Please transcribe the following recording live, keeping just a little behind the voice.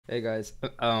Hey guys,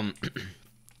 I'm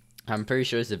pretty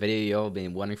sure it's a video y'all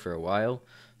been wanting for a while.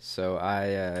 So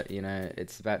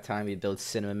it's about time we build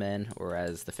Cinema Man, or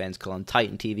as the fans call him,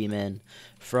 Titan TV Man,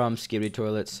 from Skibidi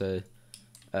Toilet. So,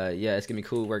 yeah, it's gonna be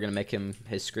cool. We're gonna make him.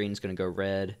 His screen's gonna go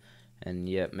red, and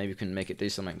yeah, maybe we can make it do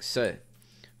something. So,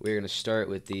 we're gonna start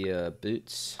with the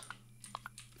boots,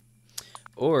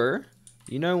 or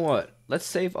you know what? Let's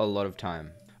save a lot of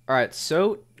time. Alright,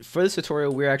 so for this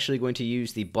tutorial, we're actually going to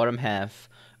use the bottom half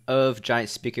of Giant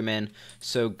Speaker Man.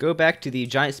 So go back to the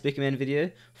Giant Speaker Man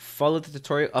video, follow the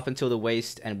tutorial up until the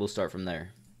waist, and we'll start from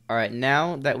there. Alright,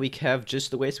 now that we have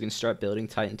just the waist, we can start building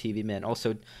Titan TV Man.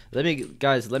 Also, let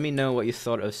me know what you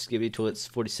thought of Skibidi Toilets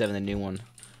 47, the new one.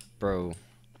 Bro,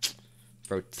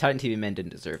 Titan TV Man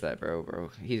didn't deserve that, bro.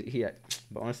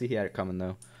 But honestly, he had it coming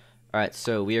though. Alright,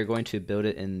 so we are going to build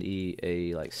it in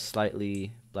a like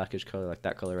slightly blackish color, like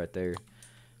that color right there.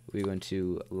 We're going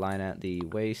to line out the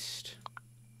waist.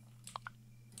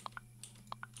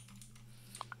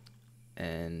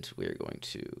 And we're going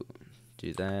to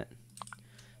do that.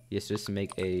 Yes, just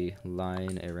make a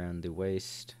line around the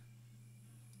waist.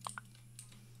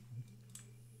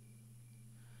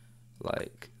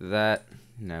 Like that.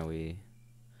 Now we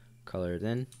color it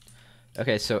in.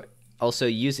 Okay, so also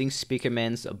using Speaker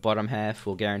Man's bottom half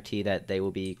will guarantee that they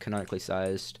will be canonically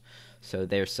sized. So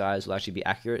their size will actually be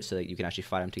accurate so that you can actually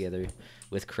fight them together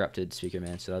with corrupted Speaker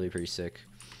Man. So that'll be pretty sick.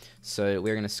 So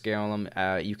we're going to scale them.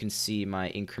 You can see my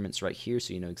increments right here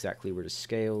so you know exactly where to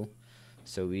scale.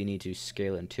 So we need to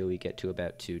scale until we get to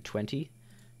about 220.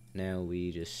 Now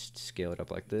we just scale it up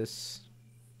like this.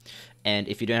 And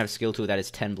if you don't have a scale tool, that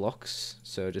is 10 blocks.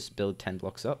 So just build 10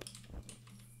 blocks up.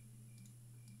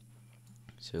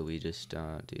 So we just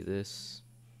do this.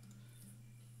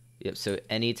 Yep, so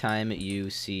anytime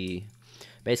you see,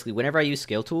 basically whenever I use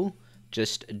scale tool,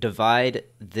 just divide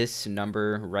this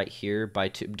number right here by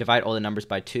 2, divide all the numbers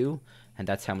by 2, and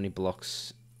that's how many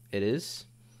blocks it is.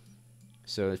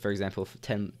 So for example,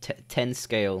 10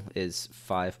 scale is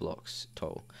 5 blocks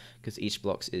tall, because each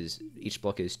block is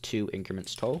 2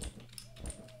 increments tall.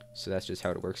 So that's just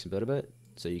how it works in Build-A-Bit,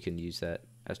 so you can use that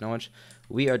as knowledge.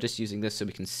 We are just using this so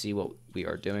we can see what we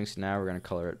are doing, so now we're going to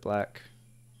color it black.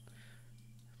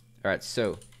 Alright,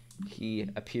 so he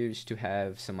appears to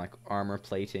have some like armor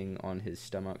plating on his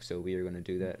stomach, so we are going to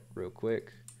do that real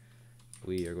quick.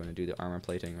 We are going to do the armor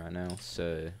plating right now,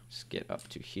 so just get up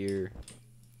to here.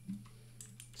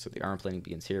 So the armor plating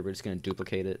begins here. We're just going to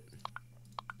duplicate it.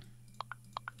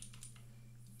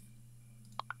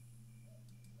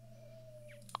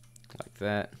 Like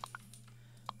that.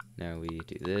 Now we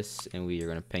do this, and we are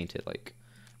going to paint it like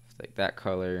that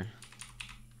color.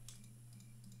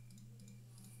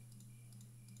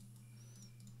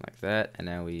 Like that, and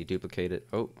now we duplicate it.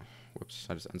 Oh, whoops,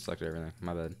 I just unselected everything.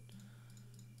 My bad.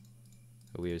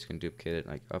 We just can duplicate it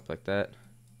like up like that.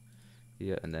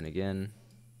 Yeah, and then again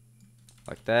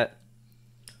like that.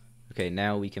 Okay,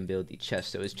 now we can build the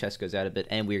chest. So his chest goes out a bit,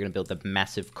 and we're gonna build the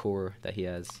massive core that he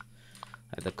has,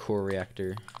 the core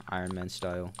reactor, Iron Man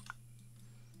style.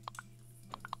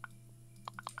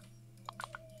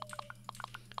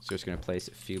 So just gonna place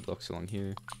a few blocks along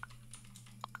here.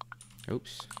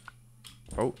 Oops.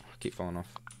 Oh, I keep falling off.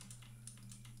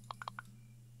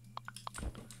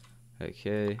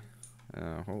 Okay.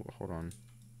 Hold on.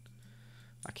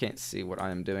 I can't see what I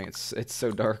am doing. It's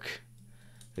so dark.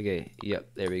 Okay. Yep.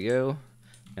 There we go.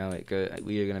 Now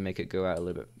we are gonna make it go out a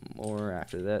little bit more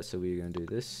after that. So we're gonna do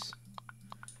this.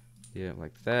 Yeah,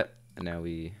 like that. And now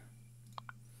we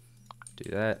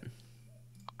do that.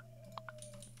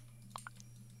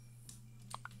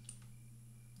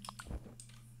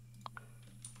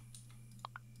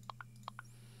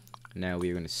 Now we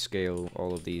are going to scale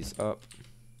all of these up.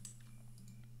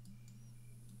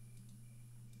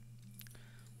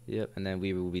 Yep, and then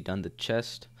we will be done the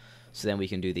chest. So then we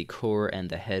can do the core and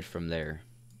the head from there.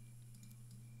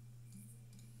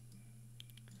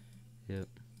 Yep.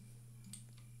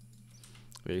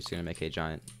 We're just going to make a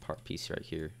giant part piece right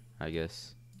here, I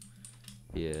guess.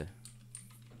 Yeah.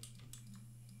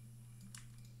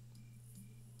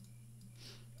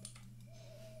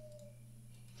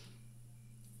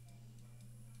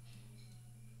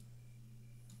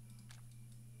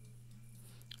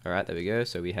 Alright, there we go.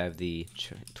 So we have the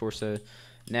torso.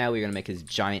 Now we're going to make his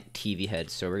giant TV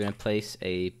head. So we're going to place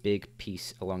a big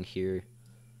piece along here.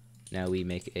 Now we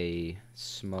make a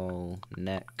small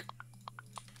neck.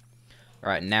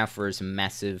 Alright, now for his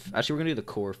massive... Actually, we're going to do the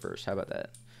core first. How about that?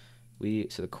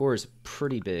 So the core is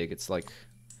pretty big. It's like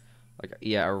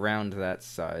yeah, around that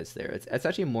size there. It's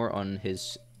actually more on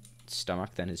his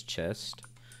stomach than his chest.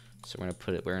 So we're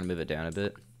going to move it down a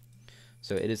bit.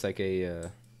 So it is like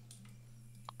a...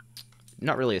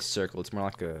 not really a circle. It's more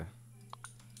like a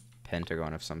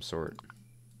pentagon of some sort.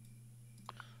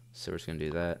 So we're just gonna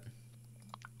do that.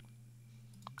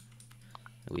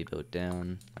 And we build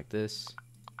down like this.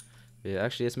 Yeah,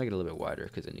 actually, let's make it a little bit wider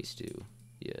because it needs to.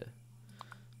 Yeah.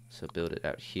 So build it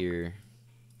out here.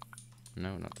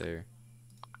 No, not there.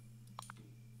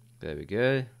 There we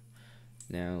go.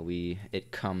 Now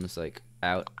it comes like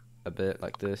out a bit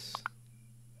like this.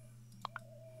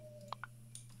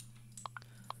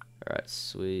 Alright,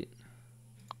 sweet.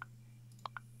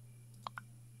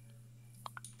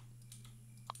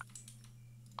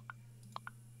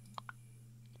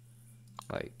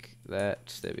 Like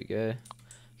that. There we go.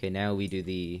 Okay, now we do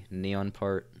the neon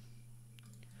part.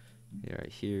 Yeah, right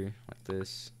here, like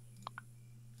this.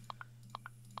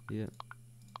 Yep.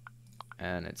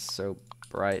 And it's so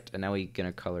bright. And now we're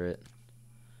gonna color it.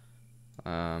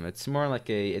 It's more like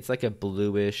it's like a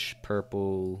bluish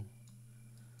purple,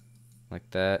 like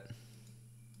that.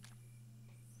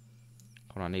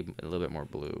 Hold on, I need a little bit more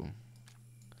blue.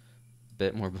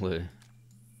 Bit more blue.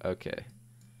 Okay.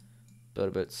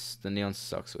 But the neon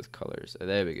sucks with colors.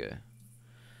 There we go.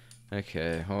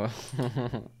 Okay. Well,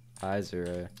 hi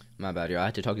Zero. My bad, yo. I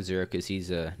had to talk to Zero because he's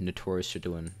notorious for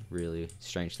doing really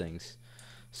strange things.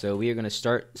 So we are gonna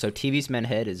start. So TV's main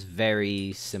head is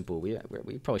very simple. We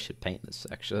probably should paint this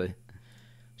actually.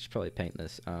 Should probably paint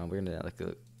this. We're gonna like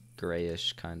a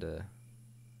grayish kind of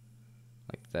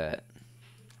like that.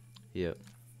 Yep.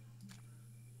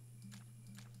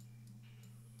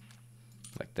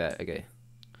 Like that. Okay.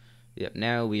 Yep.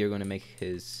 Now we are gonna make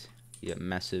his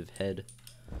massive head.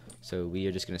 So we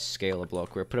are just gonna scale a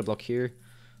block. We're gonna put a block here.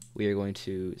 We are going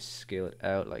to scale it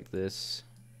out like this.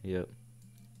 Yep.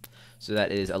 So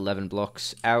that is 11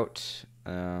 blocks out.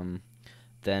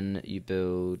 Then you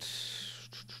build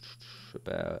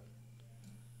about,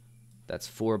 that's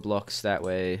 4 blocks that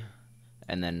way,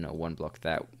 and then 1 block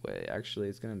that way. Actually,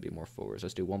 it's going to be more forwards.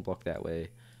 Let's do 1 block that way,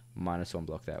 minus 1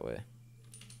 block that way.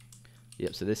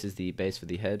 Yep, so this is the base for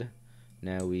the head.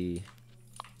 Now we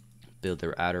build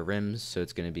the outer rims, so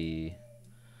it's going to be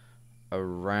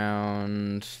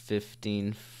around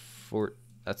 15, 4,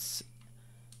 that's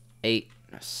 8.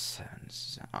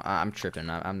 I'm tripping.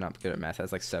 I'm not good at math.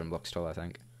 That's like 7 blocks tall, I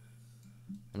think.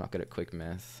 I'm not good at quick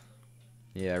math.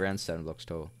 Yeah, around 7 blocks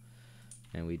tall.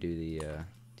 And we do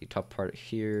the top part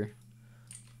here,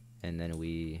 and then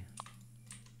we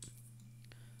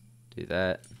do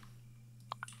that.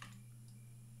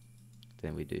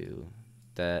 Then we do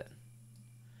that.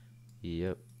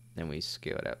 Yep. Then we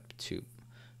scale it out 2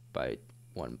 by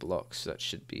 1 block, so that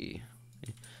should be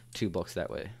 2 blocks that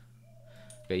way.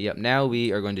 Okay, yep, now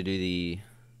we are going to do the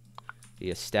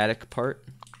static part.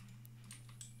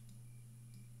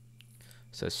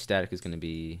 So static is going to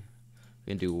be,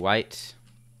 we're going to do white,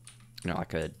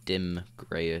 like a dim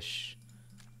grayish,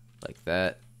 like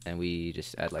that. And we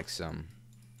just add like some,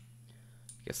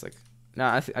 I guess like, no,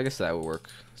 I guess that will work.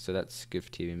 So that's good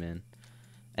for TV Man.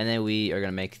 And then we are going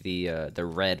to make the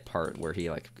red part where he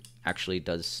like actually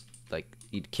does, like,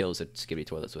 he kills the Skibidi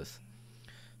toilets with.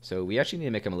 So we actually need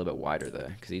to make him a little bit wider though,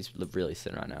 because he's really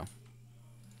thin right now.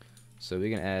 So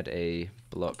we're going to add a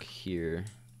block here.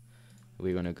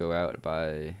 We're going to go out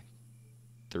by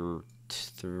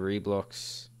 3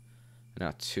 blocks, no,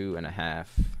 2.5. We're going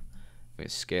to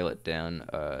scale it down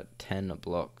 10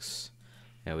 blocks,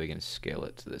 and we're going to scale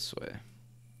it this way,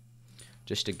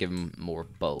 just to give him more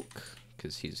bulk,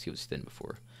 because he was thin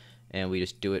before. And we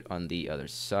just do it on the other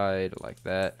side like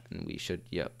that, and we should,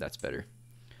 yep, that's better.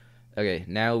 Okay,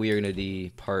 now we are going to do the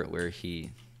part where he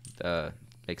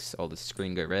makes all the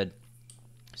screen go red.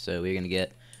 So we're going to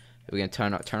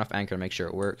turn off anchor to make sure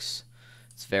it works.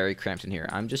 It's very cramped in here.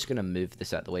 I'm just going to move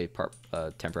this out of the way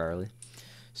temporarily.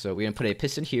 So we're going to put a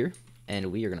piston here, and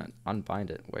we are going to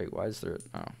unbind it. Wait, why is there,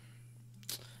 oh.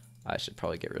 I should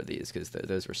probably get rid of these because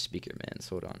those were speaker mans.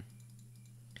 Hold on.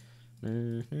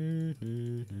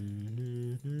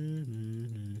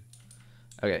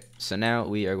 Okay, so now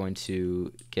we are going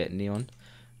to get neon,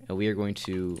 and we are going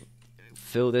to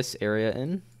fill this area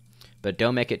in, but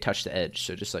don't make it touch the edge.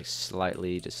 So just like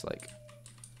slightly, just like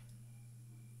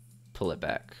pull it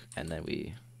back, and then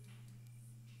we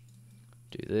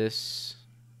do this.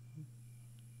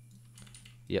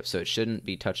 Yep, so it shouldn't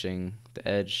be touching the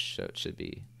edge, so it should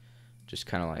be just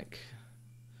kind of like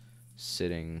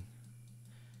sitting.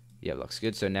 Yeah, looks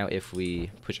good. So now if we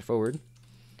push it forward,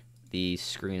 the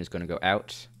screen is going to go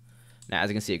out. Now, as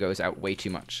you can see, it goes out way too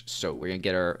much. So we're going to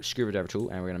get our screwdriver tool,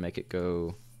 and we're going to make it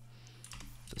go,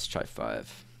 let's try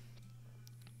 5.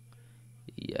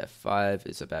 Yeah, 5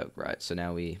 is about right. So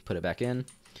now we put it back in.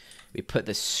 We put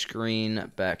the screen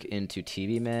back into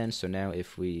TV Man. So now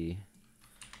if we're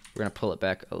We're gonna pull it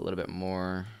back a little bit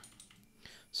more.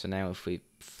 So now if we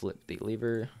flip the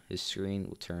lever, his screen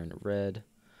will turn red.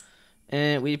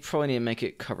 And we probably need to make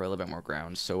it cover a little bit more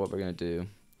ground. So what we're gonna do,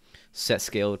 set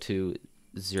scale to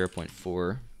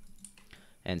 0.4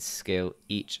 and scale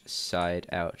each side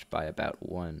out by about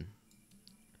 1.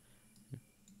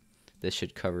 This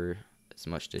should cover as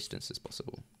much distance as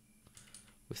possible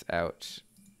without.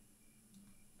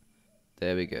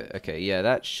 There we go. Okay, yeah,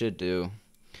 that should do.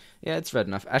 Yeah, it's red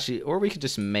enough. Actually, or we could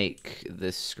just make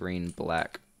this screen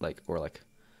black, or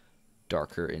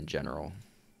darker in general.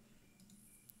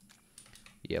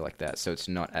 Yeah, like that, so it's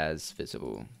not as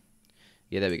visible.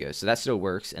 Yeah, there we go. So that still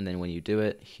works, and then when you do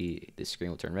it, the screen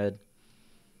will turn red.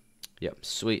 Yep,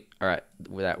 sweet. All right,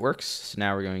 well, that works. So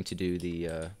now we're going to do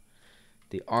the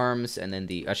arms, and then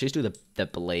actually let's do the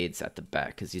blades at the back,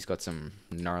 because he's got some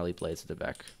gnarly blades at the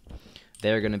back.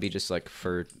 They're gonna be just like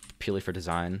purely for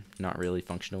design, not really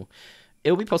functional.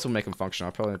 It'll be possible to make them functional.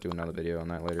 I'll probably do another video on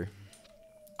that later,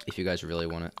 if you guys really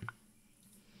want it.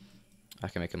 I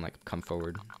can make them like come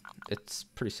forward. It's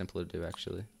pretty simple to do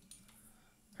actually.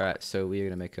 All right, so we're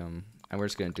gonna make them, and we're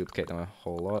just gonna duplicate them a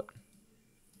whole lot.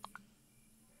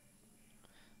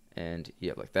 And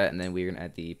yep, like that. And then we're gonna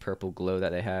add the purple glow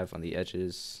that they have on the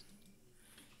edges.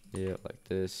 Yep, like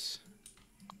this.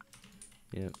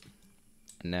 Yep.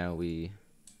 And now we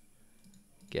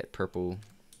get purple.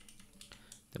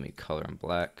 Then we color them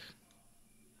black.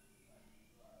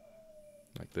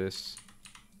 Like this.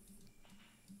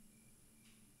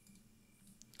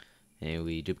 And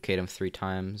we duplicate them 3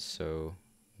 times. So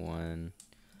 1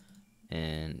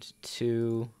 and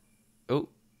 2. Oh,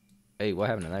 hey, what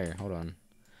happened there? Hold on.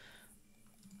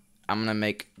 I'm gonna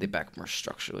make the back more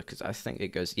structural because I think it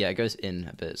goes, yeah, it goes in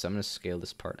a bit. So I'm gonna scale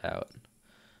this part out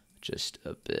just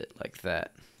a bit like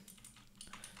that.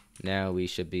 Now we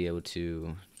should be able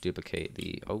to duplicate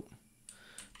the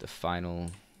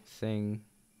final thing.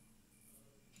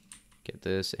 Get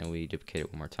this, and we duplicate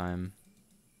it one more time.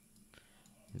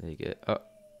 There you go. Oh,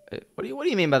 what do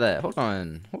you mean by that? Hold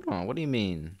on. What do you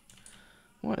mean?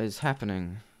 What is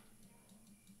happening?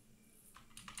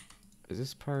 Is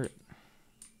this part?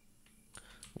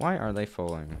 Why are they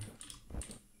falling?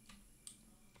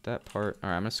 That part.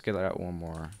 Alright, I'm gonna scale it out one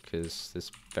more because this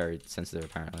is very sensitive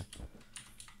apparently.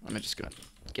 I'm just gonna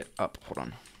get up. Hold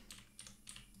on.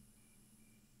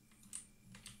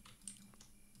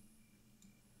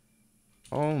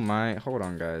 Oh my, hold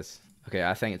on guys. Okay,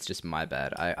 I think it's just my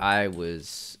bad. I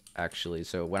was actually,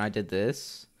 so when I did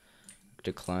this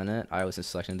to clone it, I wasn't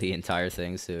selecting the entire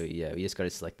thing. So yeah, we just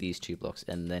gotta select these 2 blocks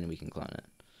and then we can clone it.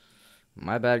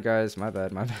 My bad guys, my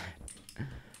bad.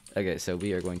 Okay, so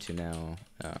we are going to now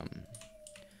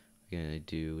we're gonna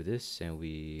do this, and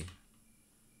we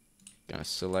gonna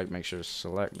make sure to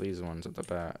select these ones at the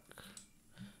back,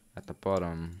 at the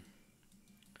bottom.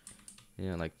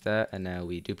 Yeah, like that, and now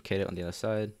we duplicate it on the other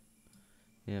side.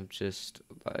 Yeah, just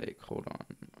like, hold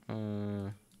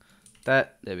on. There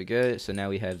we go. So now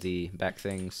we have the back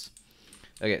things.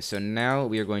 Okay, so now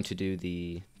we are going to do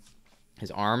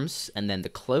his arms, and then the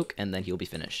cloak, and then he'll be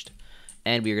finished.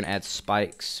 And we're gonna add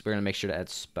spikes. We're gonna make sure to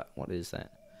add what is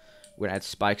that? We're gonna add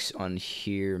spikes on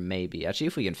here, maybe. Actually,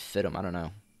 if we can fit them, I don't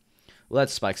know. We'll add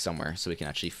spikes somewhere so we can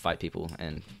actually fight people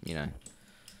and, you know,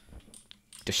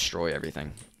 destroy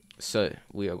everything. So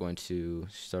we are going to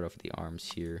start off with the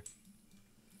arms here.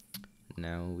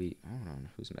 Now hold on,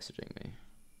 who's messaging me?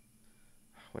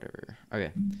 Whatever.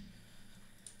 Okay.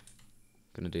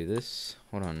 Gonna do this.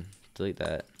 Hold on. Delete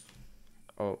that.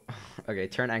 Oh, okay,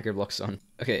 turn anchor blocks on.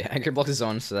 Okay, anchor block is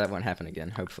on, so that won't happen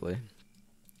again, hopefully.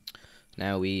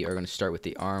 Now we are going to start with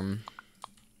the arm.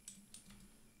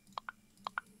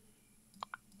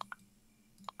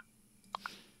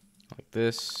 Like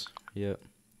this, yep.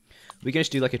 We can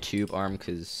just do like a tube arm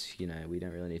because, you know, we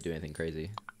don't really need to do anything crazy.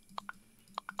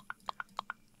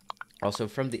 Also,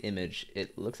 from the image,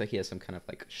 it looks like he has some kind of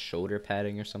like shoulder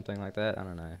padding or something like that. I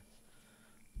don't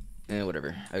know.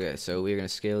 Whatever. Okay, so we're going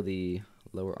to scale the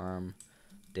lower arm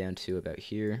down to about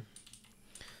here.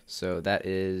 So that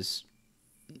is,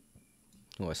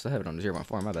 oh, I still have it on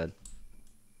 0.4, my bad.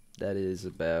 That is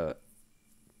about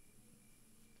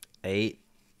 8,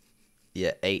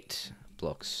 yeah, 8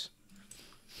 blocks.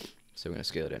 So we're gonna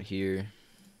scale it down here,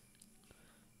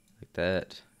 like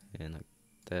that, and like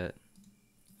that.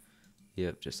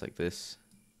 Yep, just like this.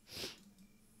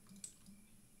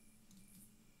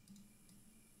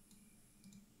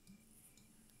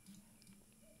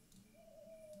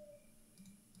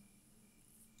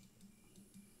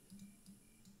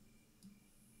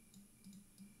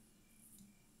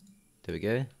 There we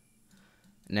go.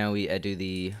 Now we do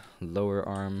the lower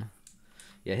arm.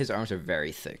 Yeah, his arms are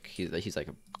very thick. He's like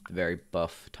a very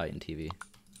buff Titan TV.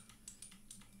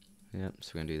 Yep,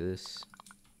 so we're gonna do this.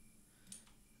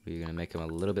 We're gonna make them a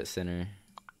little bit thinner.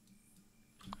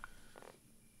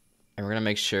 And we're gonna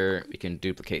make sure we can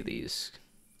duplicate these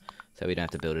so we don't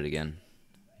have to build it again.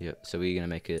 Yep, so we're gonna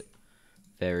make it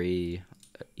very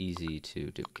easy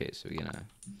to duplicate. So we're gonna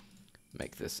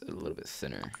make this a little bit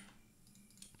thinner.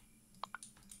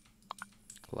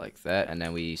 Like that, and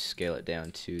then we scale it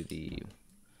down to the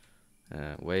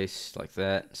waist like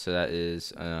that. So that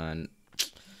is 9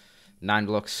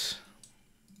 blocks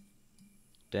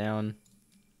down.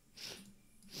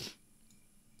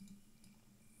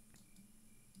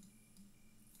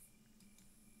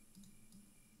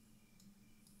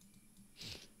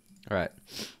 All right,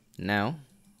 now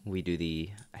we do the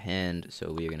hand.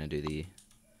 So we are gonna do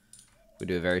we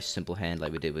do a very simple hand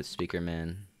like we did with Speaker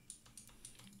Man.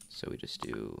 So we just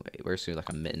do, we're just doing like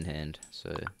a mitten hand. So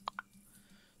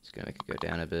it's gonna make it go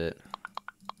down a bit.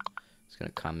 It's gonna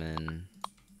come in.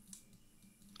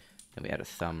 Then we add a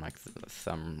thumb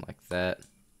like that.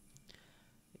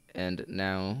 And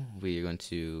now we are going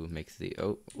to make the,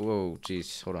 oh, whoa,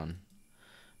 geez, hold on.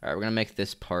 All right, we're gonna make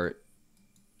this part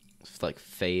like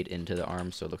fade into the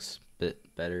arm so it looks a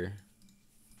bit better.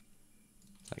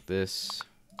 Like this.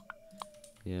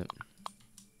 Yep.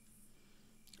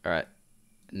 All right.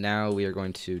 Now we are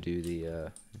going to do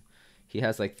the, he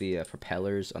has like the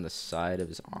propellers on the side of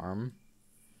his arm.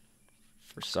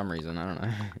 For some reason, I don't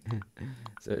know.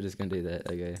 So we're just going to do that.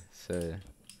 Okay, so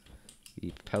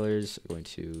the propellers are going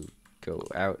to go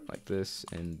out like this,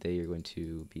 and they are going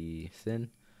to be thin.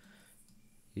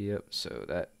 Yep, so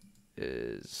that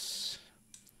is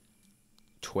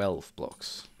 12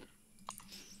 blocks.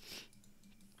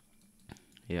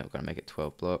 Yeah, I'm going to make it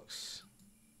 12 blocks.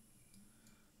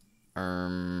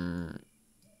 There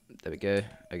we go.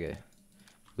 Okay.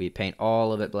 We paint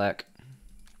all of it black.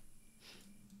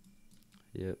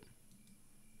 Yep.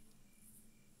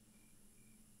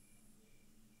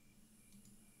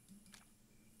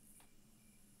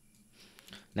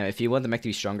 Now, if you want the mech to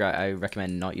be stronger, I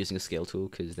recommend not using a scale tool,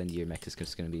 because then your mech is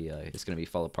just gonna be it's gonna be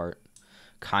fall apart.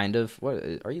 Kind of. What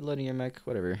are you loading your mech?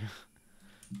 Whatever.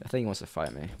 I think he wants to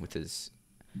fight me with his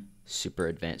super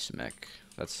advanced mech.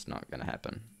 That's not gonna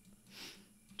happen.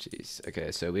 Jeez.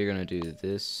 Okay, so we're gonna do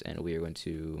this, and we are going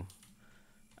to.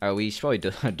 Oh, we should probably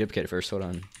duplicate it first. Hold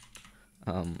on.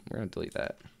 We're gonna delete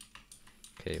that.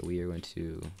 Okay, we are going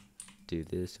to do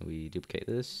this, and we duplicate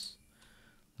this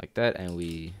like that, and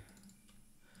we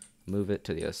move it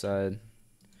to the other side.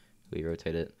 We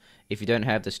rotate it. If you don't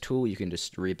have this tool, you can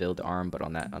just rebuild the arm, but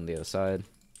on the other side.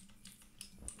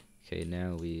 Okay,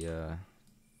 now we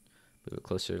move it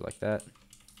closer like that.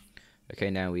 Okay,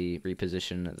 now we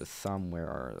reposition the thumb.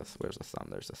 Where's the thumb?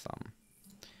 There's the thumb.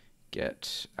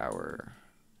 Get our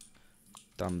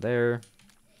thumb there.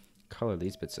 Color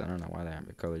these bits. I don't know why they haven't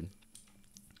been colored.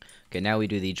 Okay, now we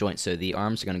do the joint. So the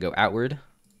arms are going to go outward.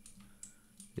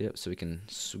 Yep, so we can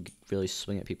really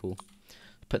swing at people.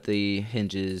 Put the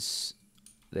hinges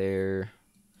there.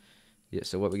 Yeah,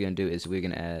 so what we're going to do is we're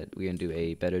going to do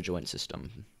a better joint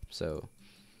system. So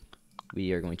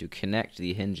we are going to connect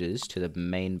the hinges to the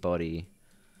main body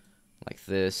like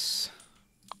this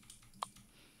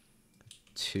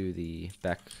to the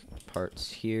back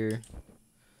parts here.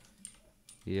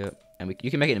 Yep, and you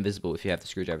can make it invisible if you have the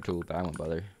screwdriver tool, but I won't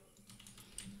bother.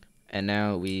 And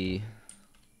now we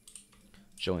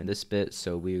join this bit,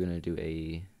 so we're going to do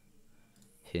a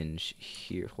hinge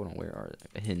here. Hold on, where are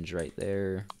they? A hinge right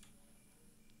there.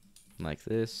 Like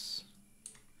this.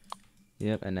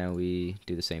 Yep, and now we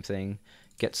do the same thing.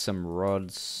 Get some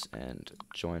rods and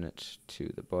join it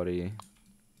to the body.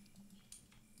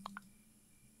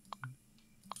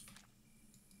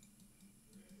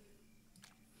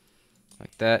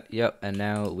 Like that, yep, and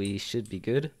now we should be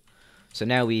good. So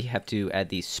now we have to add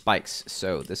these spikes.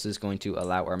 So this is going to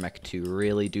allow our mech to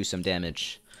really do some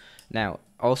damage. Now,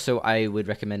 also I would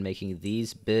recommend making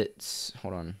these bits,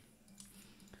 hold on.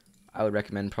 I would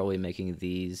recommend probably making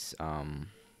these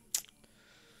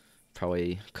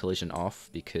probably collision off,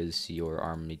 because your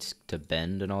arm needs to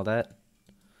bend and all that.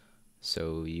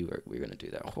 So we're gonna do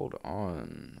that. Hold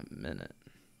on a minute.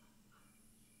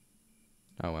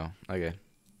 Oh well, okay.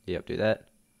 Yep, do that.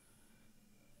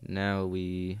 Now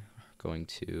we are going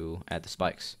to add the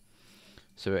spikes.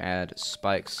 So we add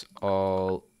spikes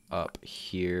all up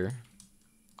here.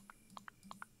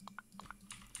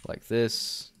 Like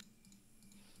this.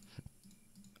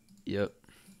 Yep.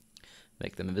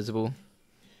 Make them invisible.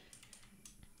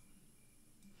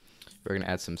 We're going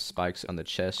to add some spikes on the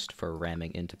chest for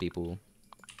ramming into people.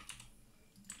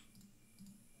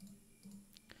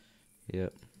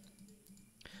 Yep.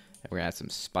 And we're gonna add some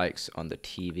spikes on the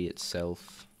TV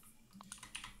itself.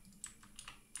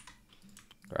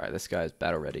 Alright, this guy's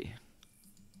battle ready.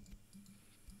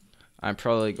 I'm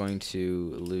probably going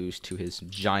to lose to his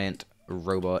giant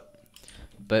robot.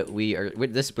 But we're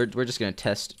just gonna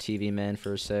test TV Man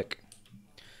for a sec.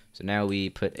 So now we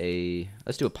put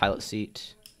let's do a pilot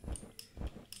seat.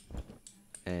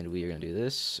 And we are gonna do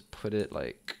this. Put it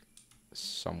like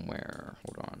somewhere.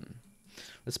 Hold on.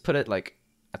 Let's put it like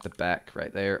at the back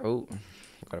right there. Oh,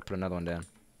 I've gotta put another one down.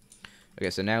 Okay,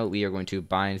 so now we are going to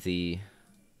bind the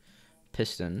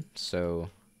piston. So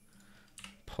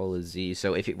pull a Z.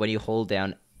 So when you hold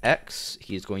down X,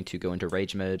 he's going to go into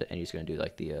rage mode, and he's going to do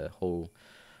like the whole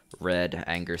red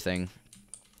anger thing.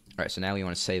 All right, so now we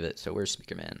want to save it. So where's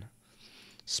Speaker Man?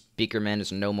 Speaker Man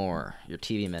is no more. You're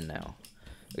TV Man now.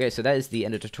 Okay, so that is the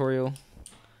end of the tutorial.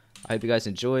 I hope you guys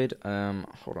enjoyed.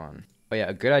 Hold on. Oh yeah,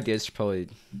 a good idea is to probably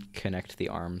connect the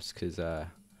arms, because I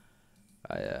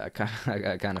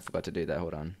kind of forgot to do that.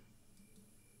 Hold on.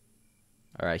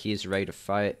 All right, he's ready to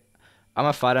fight. I'm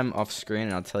gonna fight him off screen,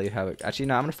 and I'll tell you how it... Actually,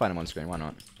 no, I'm gonna fight him on screen. Why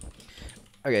not?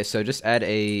 Okay, so just add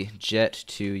a jet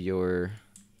to your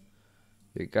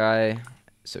guy,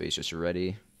 so he's just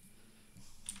ready.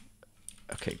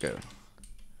 Okay, go.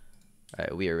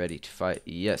 Alright, we are ready to fight.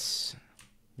 Yes.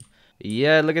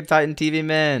 Yeah, look at Titan TV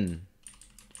Man.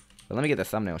 But let me get the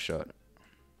thumbnail shot.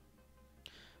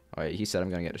 Alright, he said I'm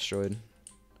gonna get destroyed.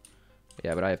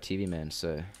 Yeah, but I have TV Man,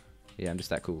 so... Yeah, I'm just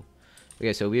that cool.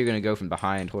 Okay, so we're gonna go from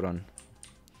behind. Hold on.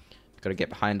 Gotta get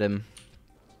behind him.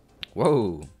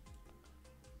 Whoa.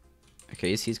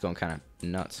 Okay, he's going kind of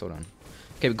nuts. Hold on.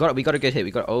 Okay, we got a good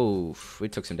hit. Oh, we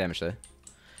took some damage there.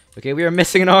 Okay, we are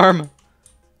missing an arm.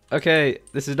 Okay,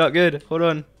 this is not good. Hold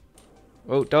on.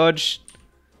 Oh, dodge.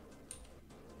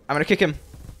 I'm gonna kick him.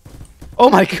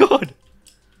 Oh my god.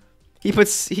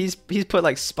 He's put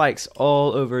like spikes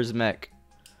all over his mech.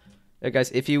 Okay,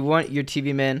 guys, if you want your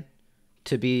TV Man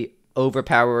to be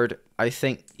overpowered, I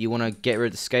think you want to get rid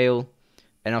of the scale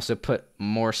and also put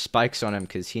more spikes on him,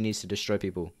 because he needs to destroy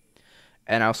people.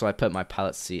 And also I put my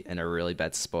pilot seat in a really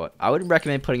bad spot. I would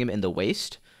recommend putting him in the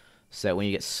waist, so that when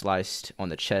you get sliced on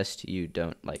the chest, you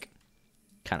don't like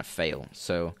kind of fail.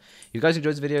 So if you guys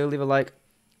enjoyed this video, leave a like.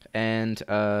 And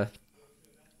yeah,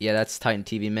 that's Titan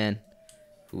TV Man.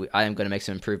 I am going to make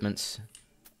some improvements,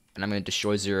 and I'm going to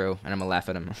destroy Zero, and I'm going to laugh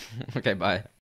at him. Okay, bye.